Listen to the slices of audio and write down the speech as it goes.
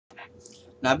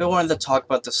Now, I've been wanting to talk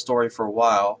about this story for a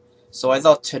while, so I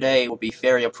thought today would be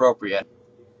very appropriate.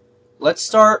 Let's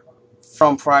start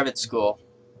from private school.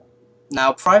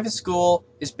 Now, private school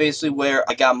is basically where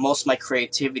I got most of my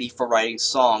creativity for writing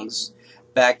songs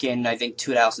back in, I think,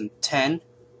 2010.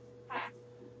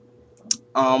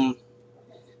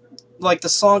 Like, the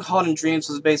song Hot in Dreams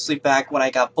was basically back when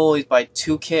I got bullied by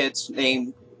two kids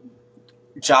named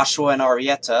Joshua and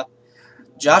Arietta.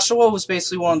 Joshua was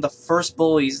basically one of the first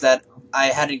bullies that I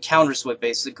had encounters with,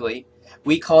 basically.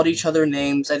 We called each other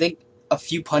names. I think a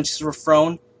few punches were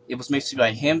thrown. It was mostly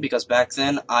by him, because back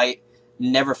then I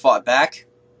never fought back.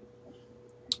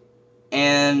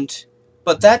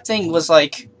 But that thing was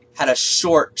like, had a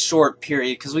short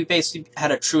period, because we basically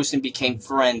had a truce and became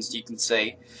friends, you can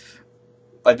say.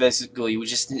 But basically, we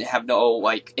just didn't have no,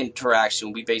 like,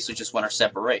 interaction. We basically just went our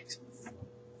separate ways.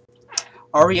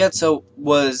 Arietta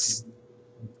was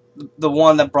the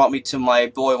one that brought me to my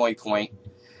boiling point,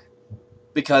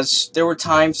 because there were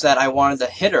times that I wanted to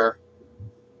hit her,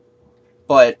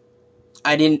 but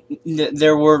I didn't.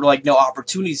 There were like no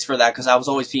opportunities for that because I was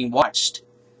always being watched.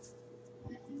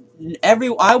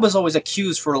 I was always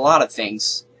accused for a lot of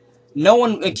things. No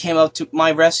one came up to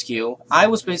my rescue. I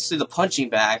was basically the punching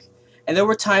bag, and there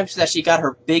were times that she got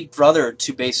her big brother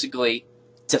to basically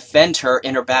defend her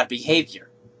in her bad behavior.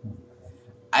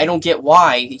 I don't get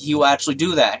why he would actually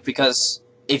do that, because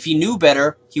if he knew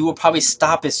better, he would probably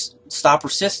stop her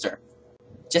sister.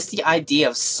 Just the idea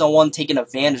of someone taking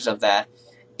advantage of that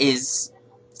is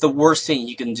the worst thing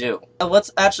you can do. Now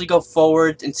let's actually go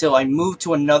forward until I moved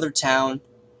to another town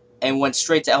and went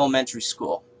straight to elementary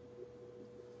school.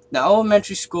 Now,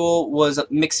 elementary school was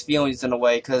mixed feelings in a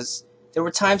way, because there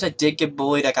were times I did get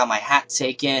bullied. I got my hat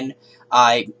taken,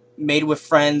 I made with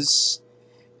friends,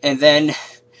 and then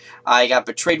I got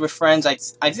betrayed with friends.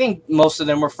 I think most of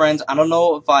them were friends. I don't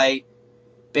know if I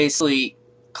basically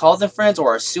called them friends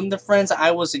or assumed they're friends.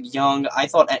 I was young. I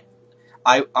thought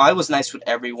I was nice with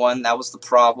everyone. That was the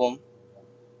problem.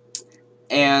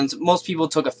 And most people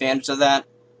took advantage of that.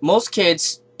 Most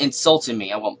kids insulted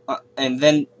me. And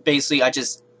then basically I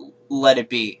just let it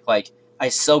be. Like, I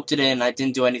soaked it in. I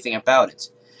didn't do anything about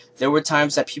it. There were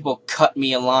times that people cut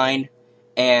me in line,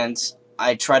 and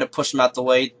I tried to push them out the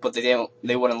way, but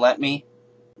they wouldn't let me.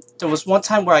 There was one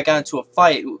time where I got into a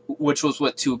fight, which was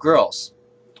with two girls.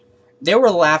 They were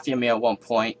laughing at me at one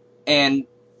point, and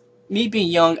me being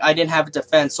young, I didn't have a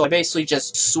defense, so I basically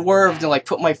just swerved and like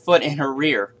put my foot in her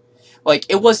rear. Like,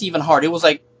 it wasn't even hard. It was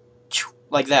like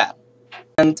that.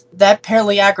 And that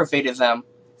apparently aggravated them.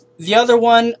 The other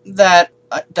one that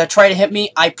tried to hit me,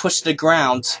 I pushed to the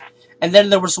ground. And then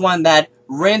there was one that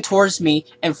ran towards me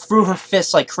and threw her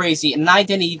fists like crazy, and I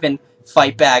didn't even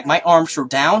fight back. My arms were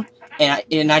down,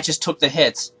 and I just took the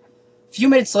hits. A few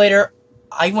minutes later,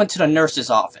 I went to the nurse's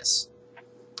office,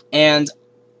 and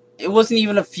it wasn't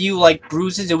even a few like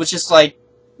bruises. It was just like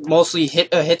mostly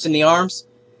hits in the arms,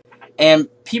 and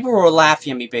people were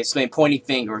laughing at me basically and pointing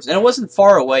fingers. And it wasn't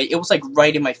far away. It was like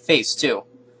right in my face too.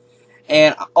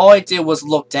 And all I did was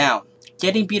look down.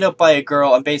 Getting beat up by a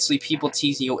girl and basically people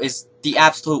teasing you is the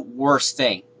absolute worst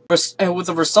thing. And with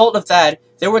the result of that,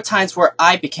 there were times where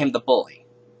I became the bully.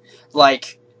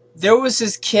 Like, there was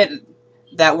this kid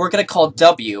that we're gonna call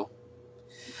W.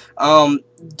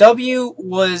 W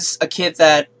was a kid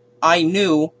that I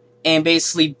knew and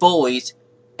basically bullied,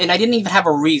 and I didn't even have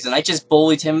a reason. I just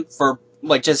bullied him for,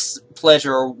 like, just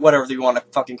pleasure or whatever you want to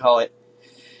fucking call it.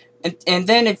 And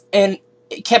then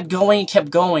it kept going,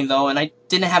 though, and I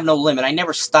didn't have no limit. I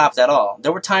never stopped at all.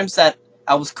 There were times that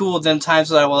I was cool, then times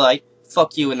that I was like,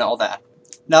 fuck you and all that.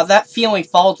 Now, that feeling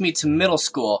followed me to middle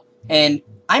school, and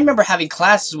I remember having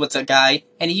classes with a guy,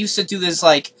 and he used to do this,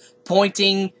 like,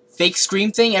 pointing, fake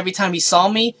scream thing every time he saw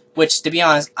me, which, to be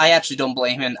honest, I actually don't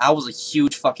blame him. I was a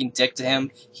huge fucking dick to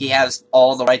him. He has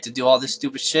all the right to do all this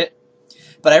stupid shit.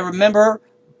 But I remember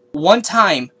one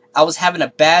time I was having a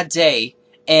bad day,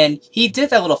 and he did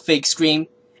that little fake scream,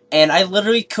 and I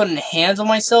literally couldn't handle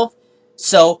myself,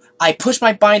 so I pushed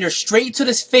my binder straight to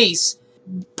his face,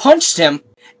 punched him,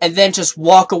 and then just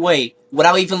walk away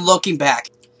without even looking back.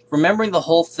 Remembering the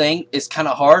whole thing is kind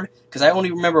of hard, because I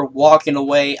only remember walking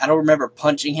away. I don't remember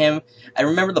punching him. I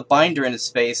remember the binder in his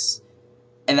face,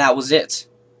 and that was it.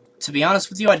 To be honest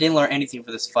with you, I didn't learn anything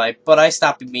for this fight, but I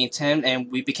stopped being mean to him,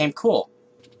 and we became cool.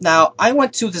 Now, I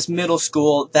went to this middle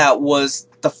school that was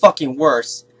the fucking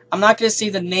worst. I'm not going to say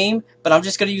the name, but I'm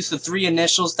just going to use the three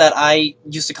initials that I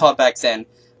used to call it back then.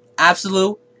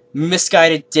 Absolute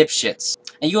misguided dipshits.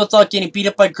 And you would thought getting beat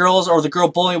up by girls or the girl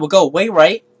bullying would go away,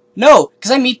 right? No,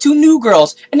 because I meet two new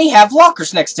girls, and they have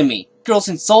lockers next to me. girls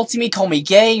insulting me, call me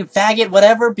gay, faggot,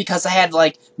 whatever, because I had,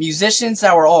 like, musicians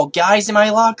that were all guys in my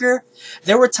locker.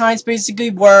 There were times, basically,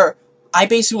 where I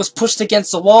basically was pushed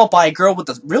against the wall by a girl with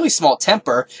a really small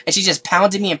temper, and she just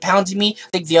pounded me and pounded me. I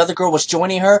think the other girl was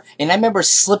joining her, and I remember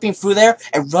slipping through there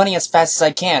and running as fast as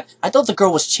I can. I thought the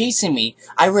girl was chasing me.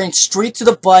 I ran straight to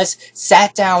the bus,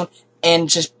 sat down, and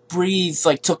just breathed,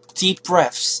 like, took deep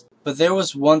breaths. But there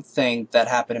was one thing that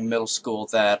happened in middle school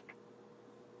that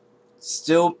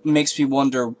still makes me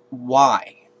wonder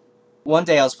why. One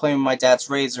day I was playing with my dad's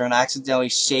razor and I accidentally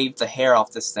shaved the hair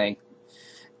off this thing.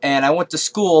 And I went to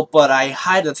school, but I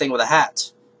hid the thing with a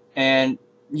hat. And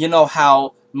you know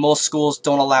how most schools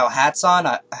don't allow hats on?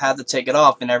 I had to take it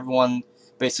off and everyone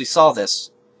basically saw this.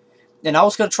 And I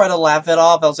was going to try to laugh it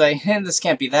off. I was like, this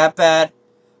can't be that bad.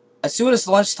 As soon as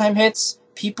lunchtime hits,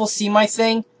 people see my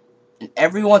thing and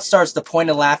everyone starts to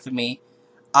point and laugh at me.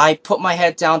 I put my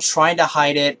head down trying to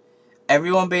hide it.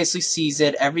 Everyone basically sees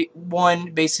it.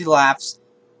 Everyone basically laughs.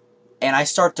 And I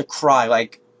start to cry,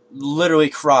 like, literally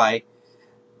cry.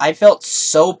 I felt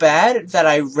so bad that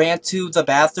I ran to the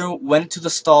bathroom, went to the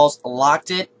stalls, locked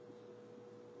it,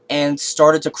 and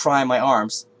started to cry in my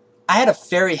arms. I had a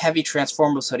very heavy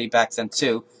Transformers hoodie back then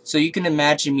too, so you can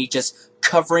imagine me just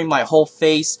covering my whole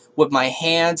face with my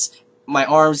hands, my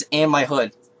arms, and my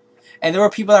hood. And there were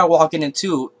people that were walking in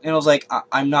too, and I was like,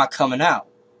 I'm not coming out.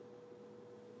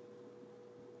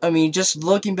 I mean, just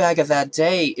looking back at that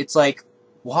day, it's like,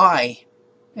 why?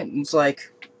 And it's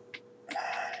like,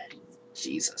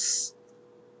 Jesus.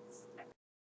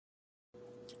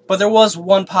 But there was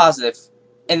one positive,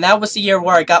 and that was the year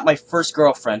where I got my first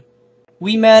girlfriend.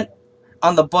 We met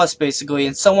on the bus, basically,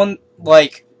 and someone,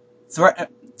 like,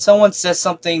 someone said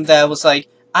something that was like,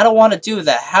 I don't want to do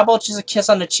that. How about just a kiss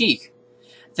on the cheek?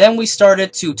 Then we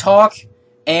started to talk,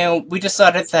 and we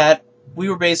decided that we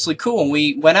were basically cool, and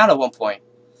we went out at one point.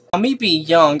 Now, me being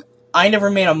young, I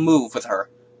never made a move with her,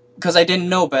 because I didn't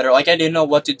know better, like, I didn't know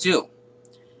what to do.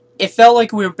 It felt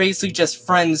like we were basically just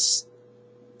friends,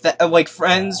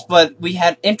 but we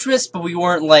had interests, but we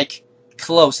weren't, like,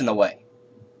 close in a way.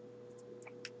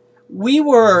 We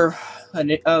were,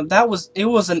 it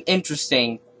was an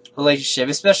interesting relationship,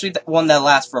 especially the one that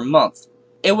lasted for a month.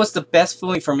 It was the best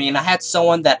feeling for me, and I had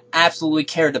someone that absolutely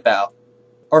cared about,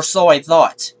 or so I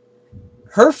thought.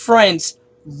 Her friends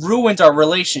ruined our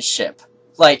relationship.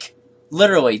 Like,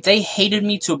 literally, they hated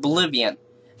me to oblivion.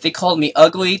 They called me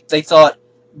ugly. They thought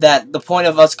that the point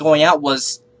of us going out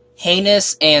was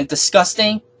heinous and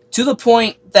disgusting, to the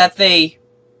point that they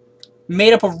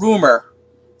made up a rumor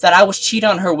that I was cheating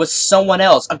on her with someone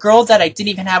else, a girl that I didn't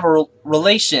even have a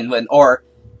relation with or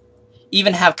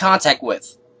even have contact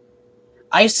with.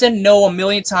 I said no a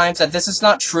million times that this is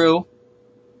not true,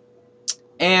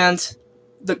 and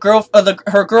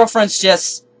her girlfriends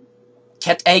just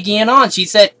kept egging it on. She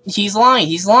said, he's lying,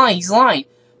 he's lying, he's lying.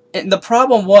 And the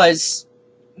problem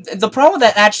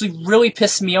that actually really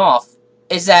pissed me off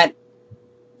is that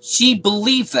she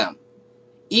believed them.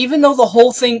 Even though the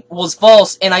whole thing was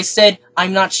false and I said,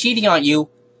 I'm not cheating on you,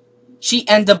 she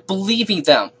ended up believing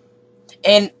them.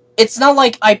 And it's not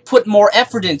like I put more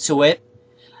effort into it.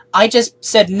 I just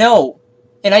said no.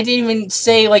 And I didn't even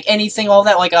say, like, anything, all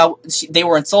that, like, they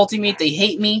were insulting me, they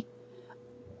hate me.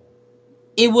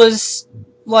 It was,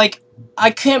 like,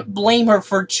 I can't blame her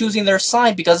for choosing their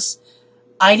side, because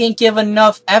I didn't give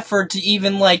enough effort to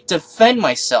even, like, defend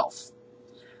myself.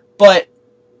 But,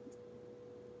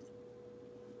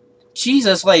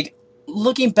 Jesus, like,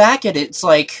 looking back at it, it's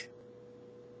like,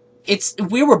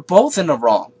 we were both in the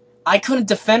wrong. I couldn't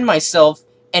defend myself,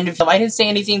 and if I didn't say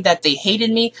anything that they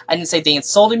hated me, I didn't say they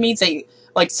insulted me, they,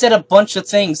 like, said a bunch of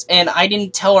things, and I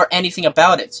didn't tell her anything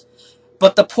about it.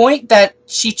 But the point that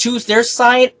she chose their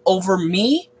side over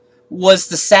me was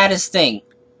the saddest thing.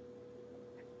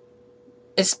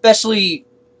 Especially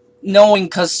knowing,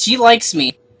 because she likes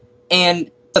me,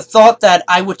 and the thought that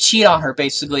I would cheat on her,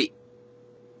 basically,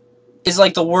 is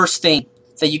like the worst thing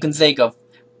that you can think of.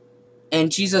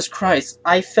 And Jesus Christ,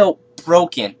 I felt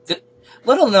broken.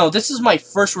 Let alone know, this is my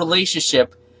first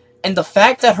relationship, and the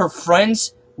fact that her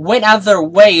friends went out of their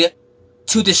way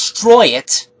to destroy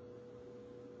it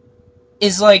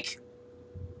is, like,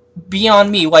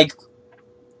 beyond me. Like,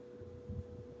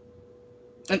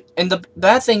 and the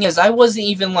bad thing is, I wasn't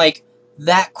even, like,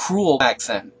 that cruel back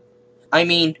then. I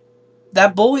mean,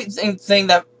 that bully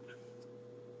thing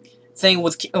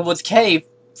with Kay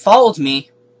followed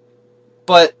me,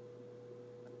 but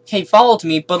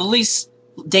at least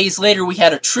days later we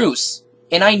had a truce,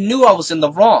 and I knew I was in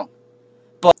the wrong.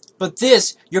 But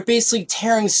this, you're basically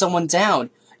tearing someone down.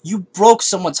 You broke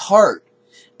someone's heart.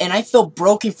 And I felt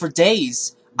broken for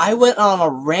days. I went on a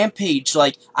rampage.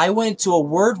 Like, I went into a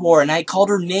word war and I called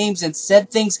her names and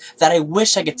said things that I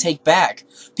wish I could take back.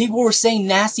 People were saying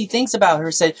nasty things about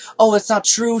her, said, oh, it's not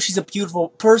true, she's a beautiful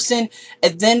person.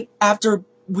 And then after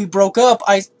we broke up,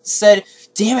 I said,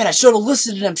 damn it, I should have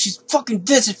listened to them. She's fucking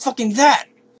this and fucking that.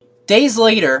 Days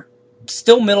later,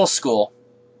 still middle school,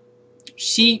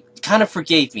 she kind of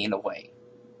forgave me in a way.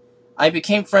 I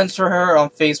became friends with her on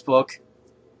Facebook,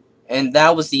 and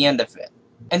that was the end of it.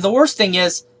 And the worst thing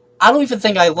is, I don't even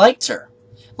think I liked her.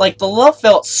 Like, the love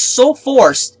felt so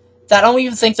forced that I don't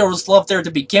even think there was love there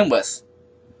to begin with.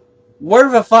 Word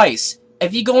of advice,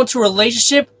 if you go into a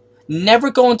relationship, never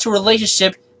go into a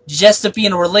relationship just to be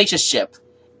in a relationship.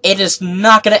 It is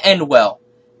not going to end well.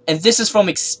 And this is from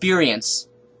experience.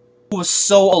 It was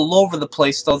so all over the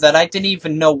place though that I didn't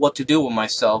even know what to do with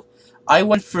myself. I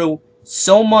went through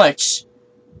so much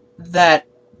that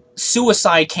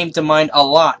suicide came to mind a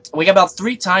lot. Like about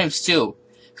 3 times too.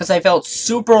 Because I felt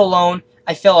super alone.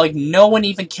 I felt like no one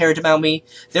even cared about me.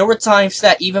 There were times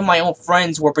that even my own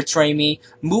friends were betraying me,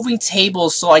 moving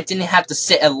tables so I didn't have to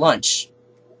sit at lunch.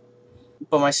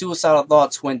 But my suicidal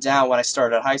thoughts went down when I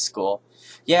started high school.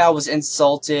 Yeah, I was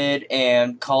insulted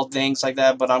and called things like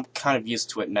that, but I'm kind of used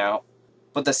to it now.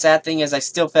 But the sad thing is I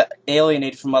still felt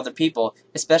alienated from other people,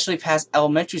 especially past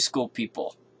elementary school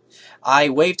people. I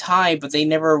waved hi, but they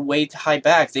never waved hi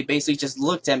back. They basically just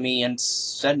looked at me and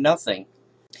said nothing.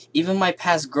 Even my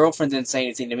past girlfriend didn't say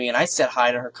anything to me, and I said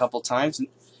hi to her a couple times. And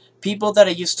people that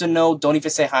I used to know don't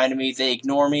even say hi to me. They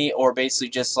ignore me, or basically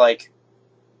just like,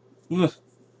 ugh.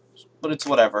 But it's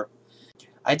whatever.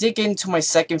 I did get into my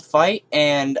second fight,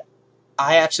 and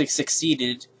I actually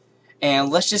succeeded. And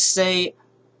let's just say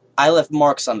I left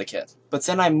marks on the kid. But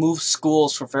then I moved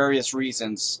schools for various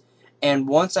reasons. And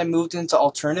once I moved into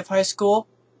alternative high school,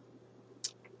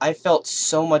 I felt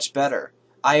so much better.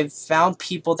 I found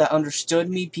people that understood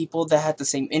me, people that had the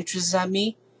same interests as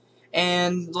me,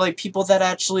 and like people that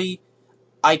actually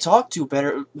I talked to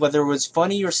better, whether it was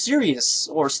funny or serious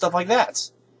or stuff like that.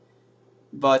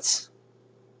 But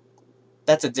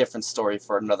that's a different story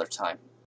for another time.